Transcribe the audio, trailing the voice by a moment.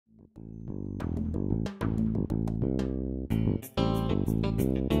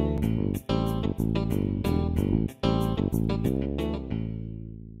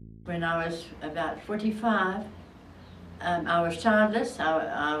When I was about 45, I was childless.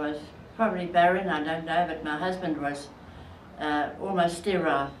 I was probably barren, I don't know, but my husband was almost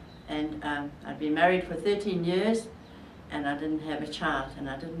sterile. And I'd been married for 13 years and I didn't have a child. And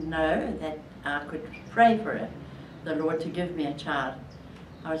I didn't know that I could pray for it, the Lord to give me a child.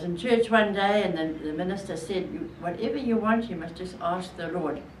 I was in church one day and then the minister said, whatever you want, you must just ask the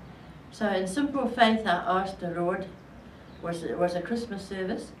Lord. So in simple faith, I asked the Lord. It was a Christmas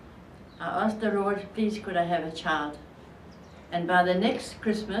service. I asked the Lord, please could I have a child? And by the next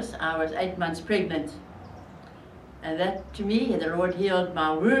Christmas, I was 8 months pregnant. And that, to me, the Lord healed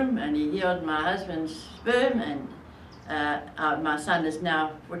my womb and He healed my husband's sperm, and my son is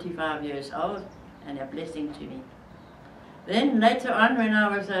now 45 years old and a blessing to me. Then later on, when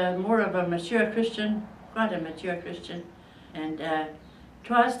I was more of a mature Christian, quite a mature Christian, and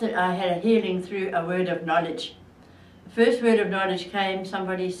twice that I had a healing through a word of knowledge. The first word of knowledge came,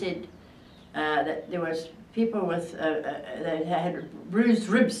 somebody said that there was people with, that had bruised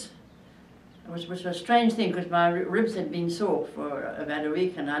ribs, which was a strange thing because my ribs had been sore for about a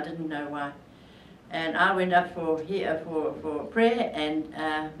week and I didn't know why. And I went up for prayer and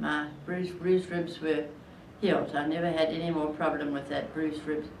my bruised ribs were healed. I never had any more problem with that bruised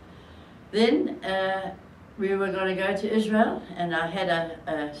ribs. Then we were going to go to Israel and I had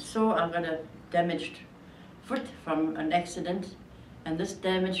I got a damaged foot from an accident, and this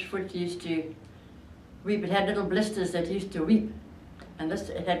damaged foot used to weep. It had little blisters that used to weep, and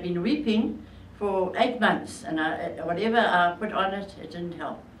it had been weeping for 8 months, and whatever I put on it, it didn't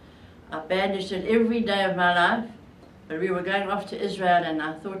help. I bandaged it every day of my life, but we were going off to Israel and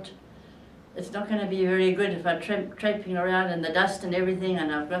I thought, it's not going to be very good if I'm traipsing around in the dust and everything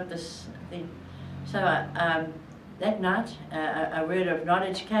and I've got this thing. So that night, a word of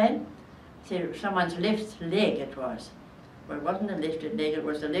knowledge came. Said someone's left leg it was. Well, it wasn't a left leg, it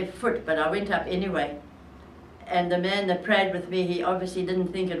was the left foot, but I went up anyway. And the man that prayed with me, he obviously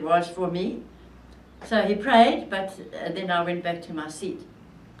didn't think it was for me. So he prayed, but then I went back to my seat.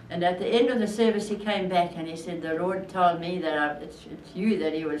 And at the end of the service he came back and he said, the Lord told me that it's you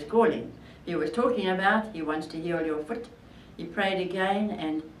that He was calling. He was talking about, He wants to heal your foot. He prayed again,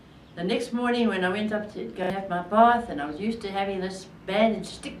 and the next morning when I went up to go have my bath, and I was used to having this bandage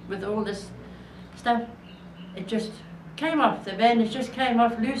stick with all this stuff, it just came off. The bandage just came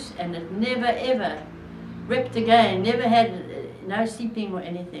off loose and it never ever ripped again, never had no seeping or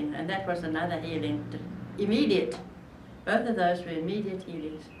anything, and that was another healing. Immediate. Both of those were immediate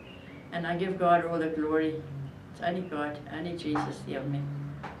healings. And I give God all the glory. It's only God, only Jesus healed me.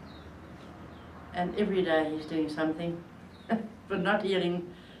 And every day He's doing something, but not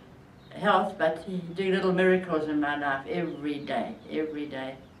healing health, but He's doing little miracles in my life every day, every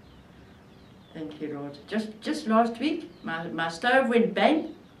day. Thank you, Lord. Just last week, my stove went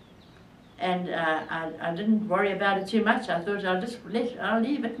bang, and I didn't worry about it too much. I thought I'll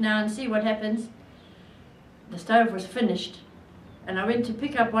leave it now and see what happens. The stove was finished, and I went to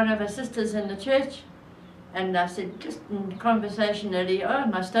pick up one of our sisters in the church, and I said, just in conversationally, oh,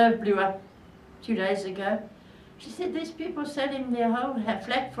 my stove blew up 2 days ago. She said, there's people selling their whole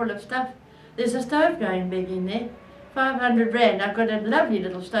flat full of stuff. There's a stove going big in there, 500 Rand. I've got a lovely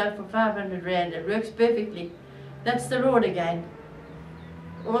little stove for 500 Rand. It works perfectly. That's the Lord again.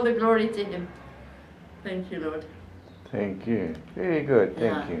 All the glory to Him. Thank you, Lord. Thank you. Very good.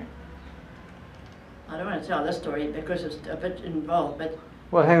 Thank you. I don't want to tell this story because it's a bit involved, but...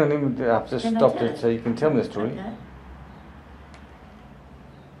 Well, hang on, I've just stopped it so you can tell me the story.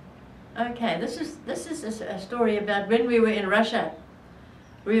 Okay, this is a story about when we were in Russia.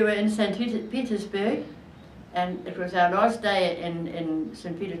 We were in St Petersburg, and it was our last day in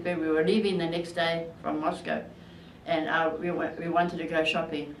St Petersburg. We were leaving the next day from Moscow, and we wanted to go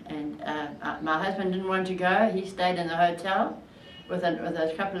shopping. And my husband didn't want to go. He stayed in the hotel with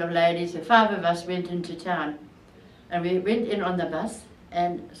a couple of ladies. The 5 of us went into town, and we went in on the bus.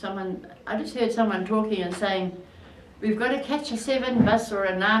 And I just heard someone talking and saying, we've got to catch a 7 bus or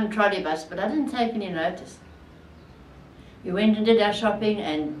a 9 trolley bus, but I didn't take any notice. We went and did our shopping,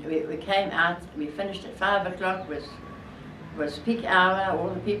 and we came out. We finished at 5 o'clock, was peak hour. All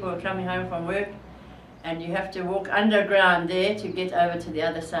the people were coming home from work, and you have to walk underground there to get over to the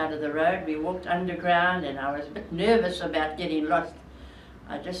other side of the road. We walked underground, and I was a bit nervous about getting lost.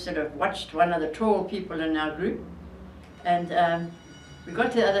 I just sort of watched one of the tall people in our group, and we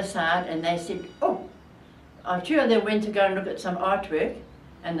got to the other side, and they said, oh, 2 of them went to go and look at some artwork,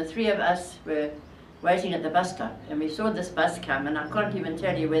 and the 3 of us were waiting at the bus stop, and we saw this bus come, and I can't even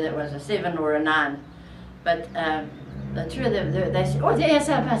tell you whether it was a 7 or a 9, but the two of them, they said, "Oh, here's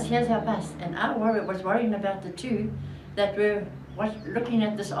our bus," and I was worrying about the two that were looking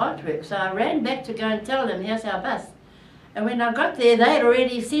at this artwork, so I ran back to go and tell them, "Here's our bus." And when I got there, they had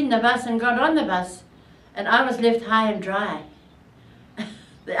already seen the bus and got on the bus, and I was left high and dry.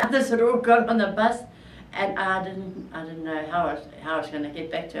 The others had all got on the bus, and I didn't know how I was going to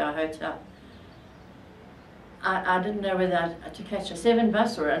get back to our hotel. I didn't know whether to catch a 7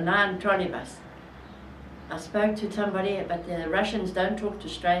 bus or a 9 trolley bus. I spoke to somebody, but the Russians don't talk to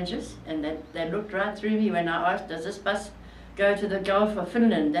strangers, and they looked right through me when I asked, "Does this bus go to the Gulf of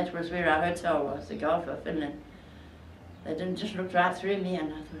Finland?" That was where our hotel was, the Gulf of Finland. They didn't just look right through me,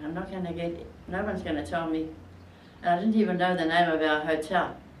 and I thought, I'm not going to get, no one's going to tell me. And I didn't even know the name of our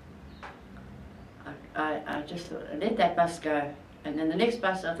hotel. I just thought, let that bus go. And then the next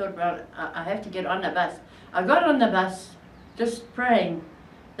bus, I thought, well, I have to get on the bus. I got on the bus, just praying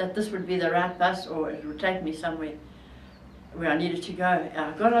that this would be the right bus, or it would take me somewhere where I needed to go.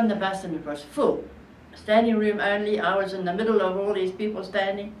 I got on the bus and it was full. Standing room only. I was in the middle of all these people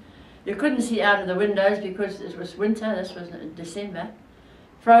standing. You couldn't see out of the windows because it was winter. This was in December.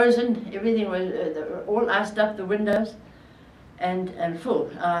 Frozen. Everything was all iced up, the windows, and full.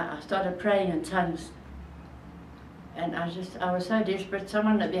 I started praying in tongues. And I was so desperate.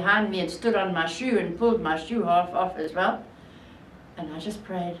 Someone behind me had stood on my shoe and pulled my shoe half off as well. And I just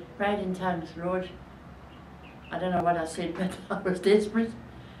prayed in tongues. Lord, I don't know what I said, but I was desperate.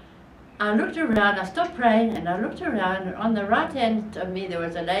 I looked around, I stopped praying, and I looked around, and on the right hand of me there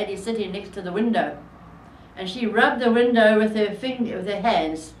was a lady sitting next to the window. And she rubbed the window with her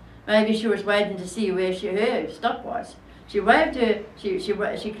hands. Maybe she was waiting to see where her stop was. She waved her,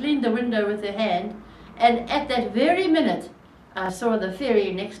 she cleaned the window with her hand, and at that very minute I saw the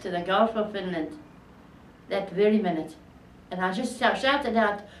ferry next to the Gulf of Finland. That very minute. And I just shouted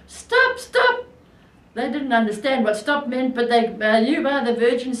out, "Stop, stop!" They didn't understand what stop meant, but they knew by the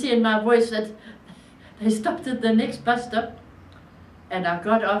urgency in my voice that they stopped at the next bus stop. And I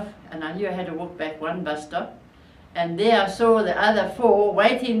got off, and I knew I had to walk back 1 bus stop. And there I saw the other 4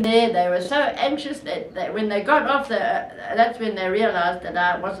 waiting there. They were so anxious that when they got off, that's when they realized that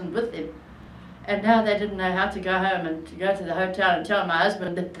I wasn't with them. And now they didn't know how to go home and to go to the hotel and tell my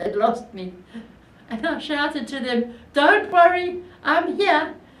husband that they'd lost me. And I shouted to them, "Don't worry, I'm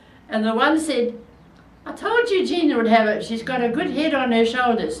here." And the one said, "I told you Gina would have it. She's got a good head on her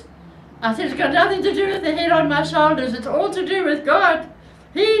shoulders." I said, "It's got nothing to do with the head on my shoulders. It's all to do with God.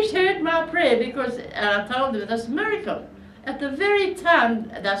 He's heard my prayer," because I told them this miracle. At the very time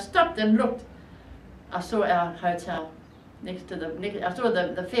that I stopped and looked, I saw our hotel next to I saw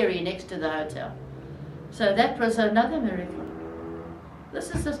the ferry next to the hotel. So that was another miracle.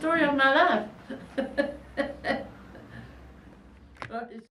 This is the story of my life.